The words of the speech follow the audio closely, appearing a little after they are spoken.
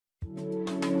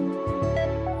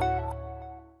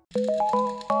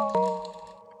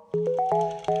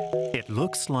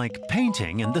looks like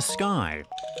painting in the sky,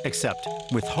 except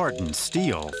with hardened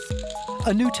steel.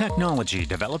 A new technology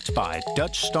developed by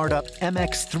Dutch startup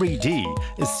MX3D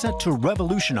is set to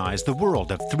revolutionize the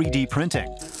world of 3D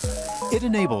printing. It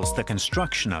enables the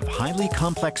construction of highly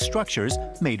complex structures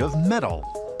made of metal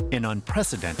in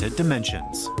unprecedented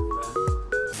dimensions.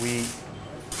 We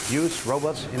use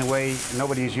robots in a way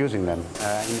nobody is using them.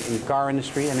 In the car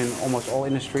industry and in almost all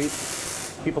industries,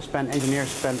 engineers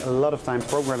spend a lot of time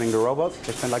programming the robot.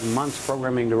 They spend like months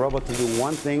programming the robot to do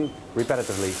one thing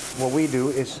repetitively. What we do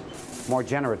is more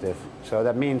generative. So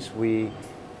that means we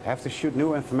have to shoot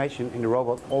new information in the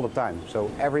robot all the time. So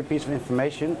every piece of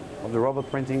information of the robot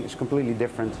printing is completely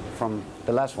different from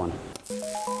the last one.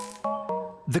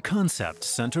 The concept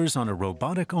centers on a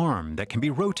robotic arm that can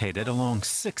be rotated along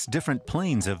 6 different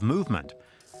planes of movement.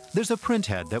 There's a print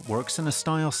head that works in a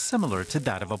style similar to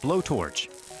that of a blowtorch.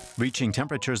 Reaching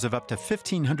temperatures of up to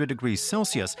 1500 degrees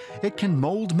Celsius, it can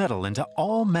mold metal into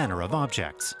all manner of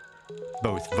objects,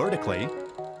 both vertically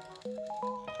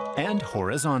and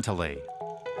horizontally.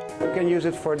 You can use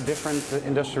it for different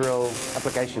industrial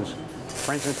applications.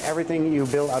 For instance, everything you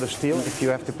build out of steel, if you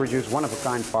have to produce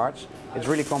one-of-a-kind parts, it's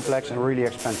really complex and really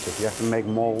expensive. You have to make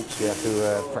molds, you have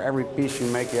to, for every piece you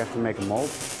make, you have to make a mold.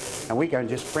 And we can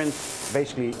just print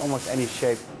basically almost any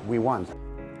shape we want.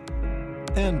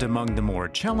 And among the more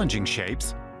challenging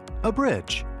shapes, a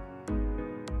bridge.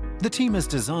 The team has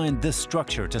designed this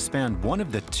structure to span one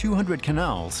of the 200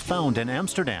 canals found in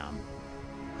Amsterdam.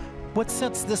 What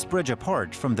sets this bridge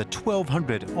apart from the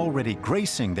 1,200 already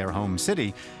gracing their home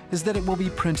city is that it will be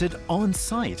printed on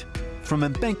site, from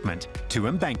embankment to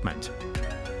embankment.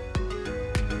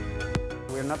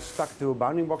 We're not stuck to a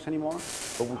bounding box anymore,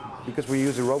 but because we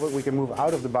use a robot, we can move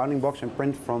out of the bounding box and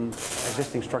print from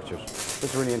existing structures.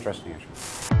 It's really interesting, actually.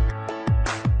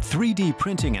 3D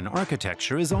printing and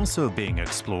architecture is also being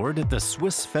explored at the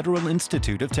Swiss Federal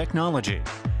Institute of Technology.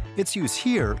 Its use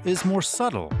here is more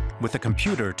subtle, with a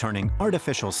computer turning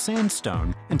artificial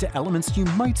sandstone into elements you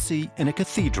might see in a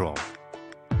cathedral.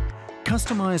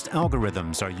 Customized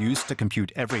algorithms are used to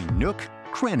compute every nook,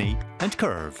 cranny, and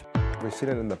curve. We've seen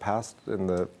it in the past, in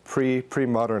the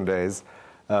pre-modern days,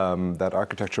 that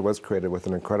architecture was created with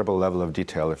an incredible level of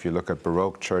detail. If you look at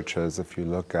Baroque churches, if you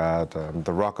look at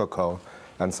the Rococo,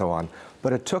 and so on.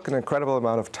 But it took an incredible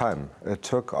amount of time. It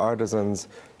took artisans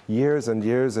years and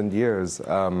years and years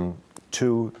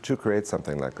to create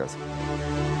something like this.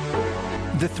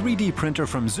 The 3D printer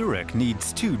from Zurich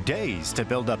needs 2 days to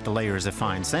build up the layers of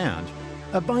fine sand.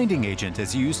 A binding agent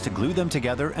is used to glue them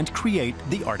together and create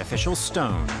the artificial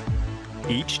stone.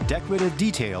 Each decorative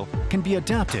detail can be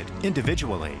adapted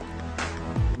individually.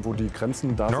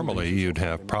 Normally, you'd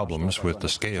have problems with the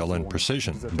scale and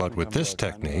precision, but with this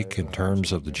technique, in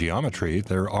terms of the geometry,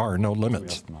 there are no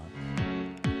limits.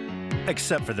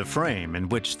 Except for the frame in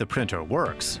which the printer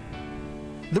works.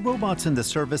 The robots in the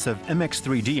service of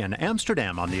MX3D in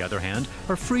Amsterdam, on the other hand,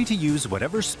 are free to use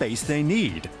whatever space they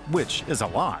need, which is a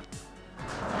lot.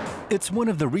 It's one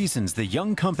of the reasons the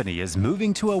young company is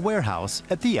moving to a warehouse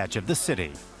at the edge of the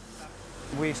city.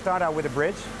 We start out with a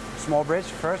bridge, a small bridge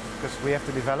first, because we have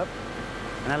to develop.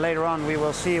 And then later on we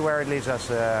will see where it leads us.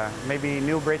 Maybe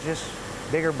new bridges,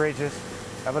 bigger bridges,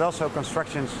 but also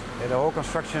constructions, the whole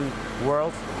construction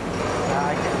world.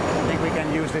 I think we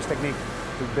can use this technique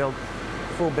to build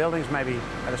full buildings maybe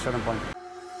at a certain point.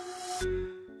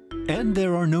 And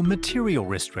there are no material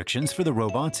restrictions for the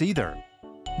robots either.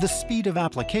 The speed of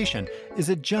application is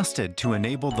adjusted to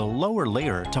enable the lower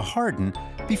layer to harden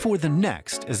before the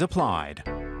next is applied.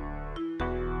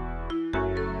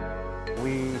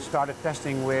 We started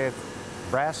testing with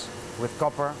brass, with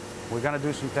copper. We're going to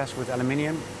do some tests with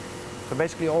aluminium. So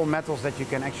basically all metals that you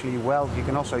can actually weld, you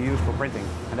can also use for printing.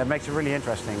 And that makes it really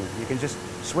interesting. You can just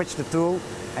switch the tool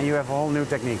and you have a whole new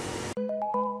technique.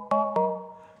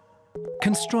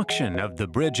 Construction of the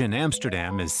bridge in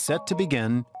Amsterdam is set to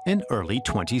begin in early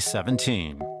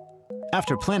 2017,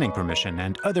 after planning permission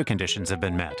and other conditions have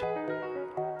been met.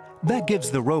 That gives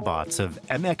the robots of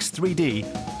MX3D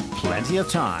plenty of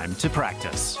time to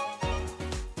practice.